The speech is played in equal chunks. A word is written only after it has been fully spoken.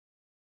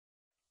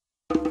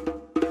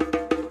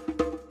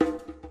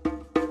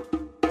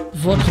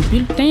Votre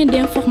bulletin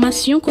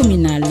d'information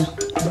communale,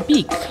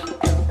 BIC.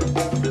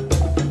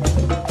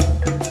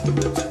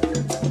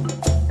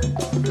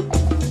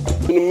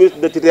 Le ministre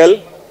de tutelle,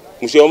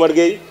 M. Omar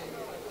Gueye,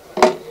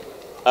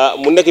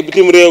 mu nekk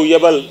bitim réew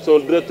yebal son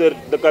directeur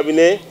de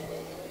cabinet,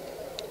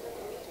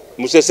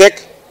 M. Seck,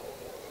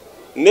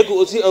 nekk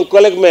aussi un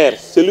collègue maire,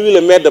 c'est lui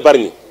le maire de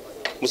Bargny.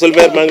 Monsieur le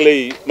maire, maa ngi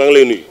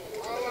lay nuyu.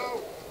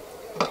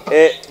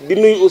 Et di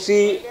nuyu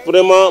aussi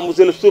vraiment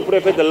monsieur le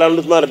sous-préfet de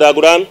l'arrondissement de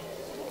Dagourane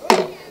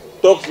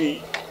toog fii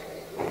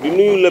di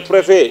nuyu le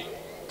préfet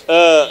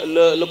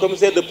le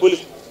commissaire de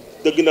police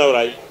de Guinaw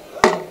Rails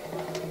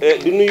et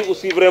di nuyu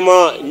aussi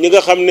vraiment ñi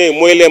nga xam ne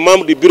mooy les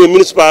membres du bureau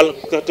municipal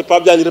te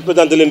Pape Diagne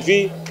représenté leen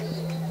fii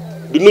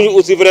di nuyu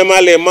aussi vraiment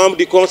les membres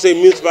du conseil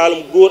municipal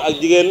góor ak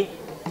jigéen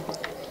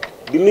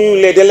di nuyu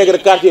les délégués de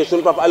quartier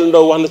suñu papa Aliou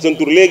Ndaw wax na seen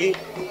tur léegi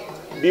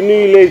di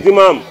nuyu les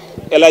imams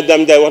El Hadj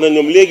Dame Ndiaye wax na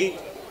ñoom léegi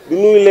di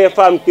nuyu les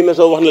femmes qui ne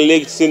sont wax na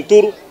léegi ci seen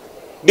tur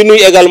di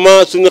nuyu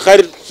également suñu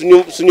xarit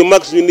suñu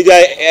mag suñu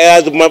nijaay El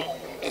Hadj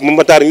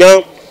Matar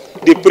Niang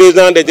di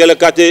président des délégués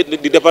quartier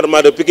du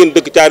département de Pikine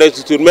dëkk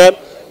Thiaroye-sur-Mer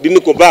di nuyu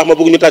ko baax ma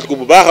bëgg ñu tàcc ko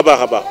bu baax a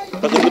baax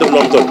parce que mu def lu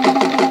am solo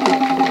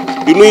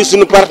di nuyu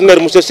suñu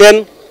partenaire monsieur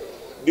Chaîne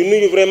di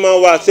nuyu vraiment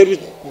waa service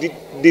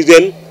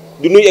d'hygiène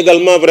di nuyu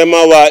également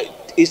vraiment waa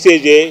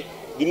ICG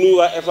di nuyu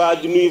waa FA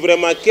di nuyu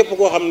vraiment képp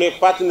koo xam ne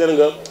partenaire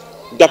nga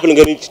jàppale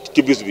nga ni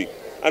ci bis bi.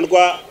 en tout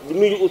cas di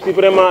nuyu aussi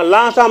vraiment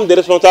l'ensemble des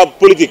responsables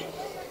politiques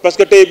parce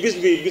que tey bis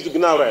bi bisu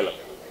Guinaw Rails la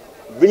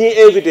bi ñuy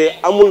invité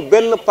amul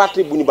benn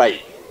parti bu ñu bàyyi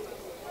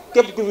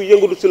képp ku fi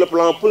yëngatu sur le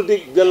plan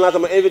politique jël naa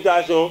sama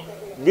invitation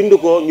bind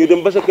ko ñu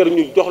dem ba sa kër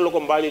ñu jox la ko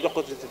mbaa ñu jox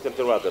ko ci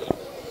seen waa kër.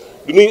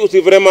 di nuyu aussi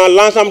vraiment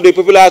l'ensemble des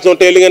populations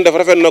tey li ngeen def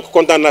rafet na ko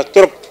kontaan naa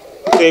trop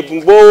tey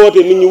boo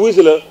wootee nit ñi wuy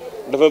si la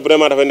dafa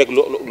vraiment dafay nekk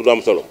lu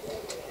am solo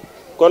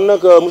kon nag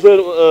monsieur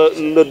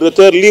le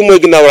directeur lii mooy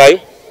Guinaw Rails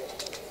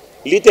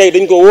lii tey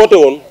dañ ko woote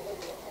woon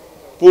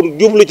pour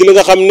jublu ci li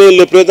nga xam ne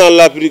le président de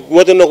la République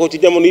woote na ko ci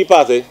jamono yi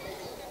passé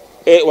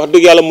et wax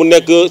dëgg yàlla mu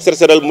nekk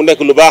serseral mu nekk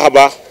lu baax a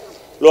baax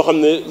loo xam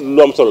ne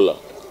lu am solo la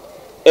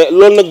et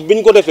loolu nag bi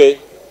ñu ko defee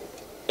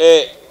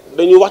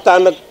dañu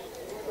waxtaan ak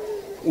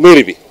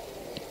mairie bi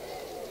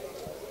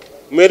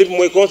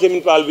mooy conseil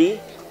municipal bi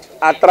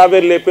à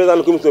travers les présidents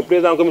de commission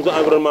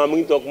environnement mu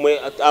ngi toog mooy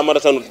Amara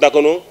Sanu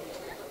Dakono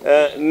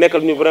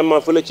nekkal ñu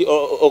vraiment fële ci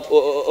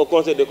au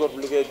conseil des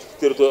collectivités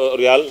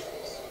territoriales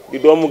di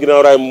doomu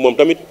Guinaw Rails moom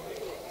tamit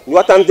ñu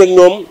waxtaan ak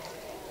ñoom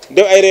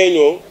def ay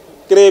réunion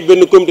créer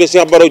benn comité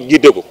Cheikh Baro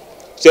jiite ko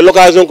c'est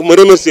l'occasion que ma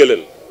remercier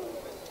leen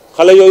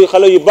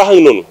xale yu baax ak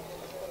noonu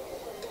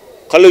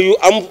xale yu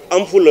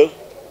am fula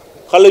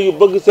xale yu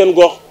bëgg seen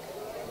gox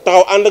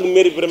taxaw ànd ak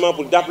mairie vraiment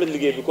pour jàppale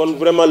liggéey bi kon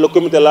vraiment le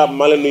comité là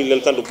maa leen nuyu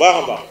leen sant bu baax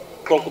a baax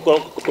kon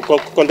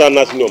kontaan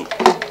naa si ñoom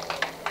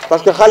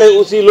parce que xale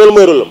aussi loolu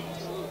mooy rôle am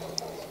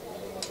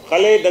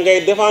xale da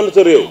ngay défendre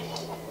sa réew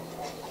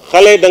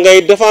xale da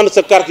ngay défendre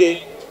sa quartier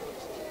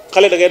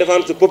xale da ngay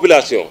défendre sa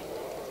population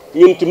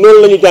ñun ci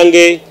noonu la ñu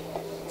jàngee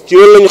ci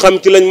loolu la ñu xam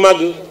ci lañ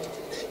màgg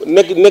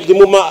nekk ci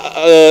mouvement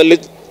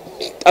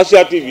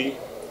associatif yi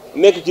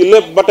nekk ci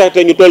lépp ba tax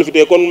tey ñu toll fi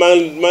tey kon maa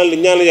ngi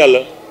ñaan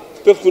yàlla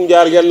fépp fu ñu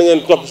jaar yal na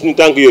ngeen topp suñu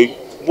tànk yooyu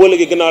boo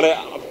léegi Guinaw Rails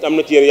am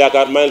na ci yéen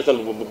yaakaar maa ngi leen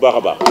sant bu baax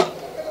a baax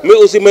mais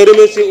aussi may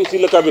remercier aussi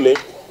le cabinet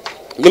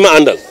bi ma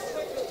àndal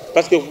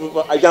parce que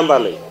ay jàmbaar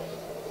lañ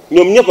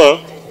ñoom ñëpp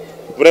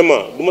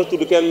vraiment du ma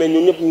tudd kenn mais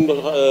ñoom ñëpp ñu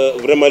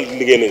vraiment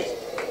liggéey nañ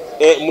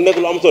et mu nekk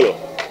lu am solo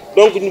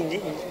donc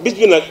bis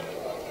bi nag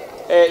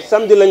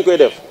samedi lañ koy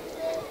def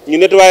ñu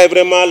nettoyer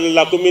vraiment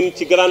la commune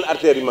ci grande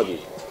artère yu mag yi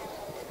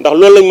ndax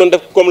loolu lañ mën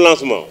def comme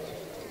lancement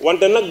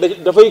wante nag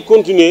dafay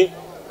continuer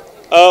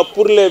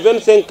pour les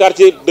 25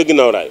 quartiers de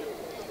Guinaw Rails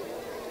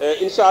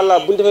incha allah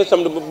bu ñu defee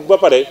samedi ba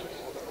pare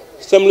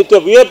samedi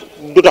topp yëpp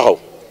du taxaw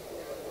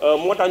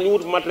moo tax ñu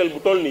wut matériel bu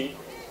toll nii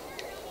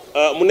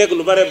mu nekk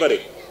lu bare bare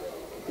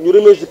ñu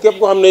remercier képp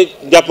koo xam ne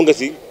jàpp nga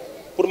si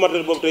pour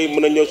matériel boobu tey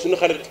mën a ñëw suñu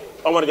xarit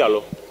Omar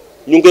Diallo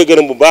ñu ngi koy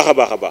gërëm bu baax a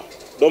baax a baax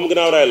doomu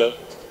Guinaw Rails la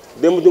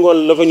démb ci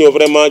ngoon la fa ñëw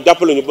vraiment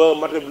jàppale ñu ba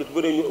matériel bi lu ci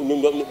bëri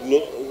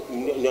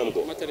ñu am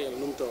ko.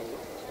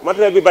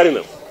 matériel bi bari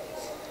na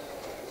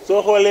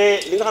soo xoolee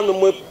li nga xam ne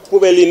mooy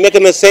poubelles yi nekk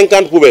na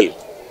 50 poubelles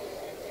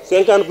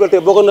tey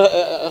boo ko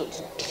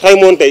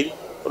xaymoon tey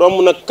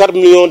romb na 4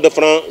 millions de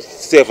francs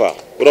CFA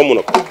romb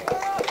na ko.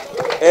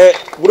 et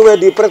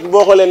brouettes yi presque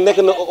boo xoolee nekk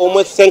na au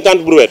moins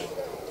 50 brouettes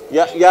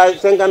yaa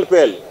 50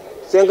 pelles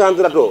 50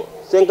 râteaux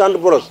 50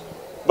 brosses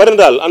bari na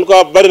daal en tout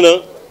cas bari na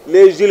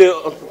les gilets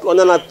on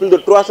en a plus de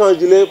 300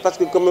 gilets parce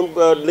que quand même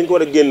dañ ko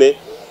war a génnee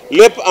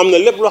lépp am na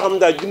lépp loo xam ne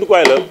daal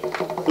jumtukaay la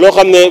loo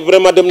xam ne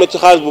vraiment dem na ci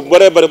xaalis bu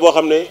bëree bëri boo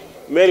xam ne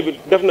maire bi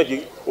def na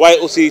ci waaye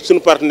aussi suñu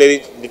partenaires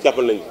yi di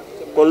jàppal nañu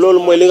kon loolu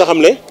mooy li nga xam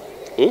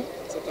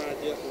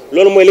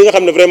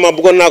ne vraiment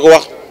bëggoon naa ko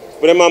wax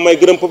vraiment may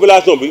gërëm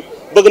population bi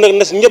bëgg nag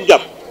na si ñëpp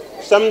jàpp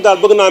samedi daal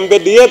bëgg naa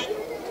mbedd yëpp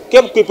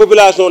képp kuy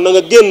population na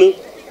nga génn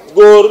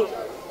góor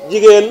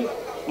jigéen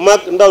mag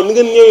ndaw ni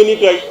ngeen ñëwee nii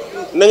tey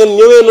na ngeen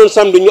ñëwee noonu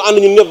samedi ñu ànd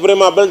ñun ñëpp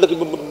vraiment bala dëkk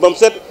ba mu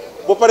set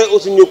ba pare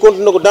aussi ñu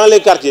continuer ko dans les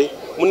quartiers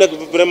mu nekk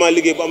vraiment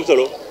liggéey bu am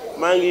solo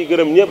maa ngi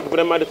gërëm ñëpp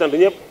vraiment di sant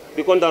ñëpp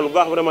di kontaan bu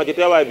baax vraiment ci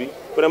teewaay bi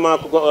vraiment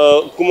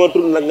ku ma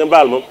tudd nag nga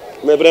mbaal ma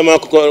mais vraiment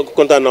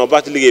kontaan naa bu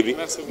baax ci liggéey bi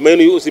may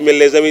nuyu aussi mel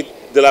les amis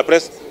de la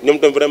presse ñoom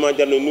tam vraiment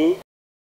jar na nuyu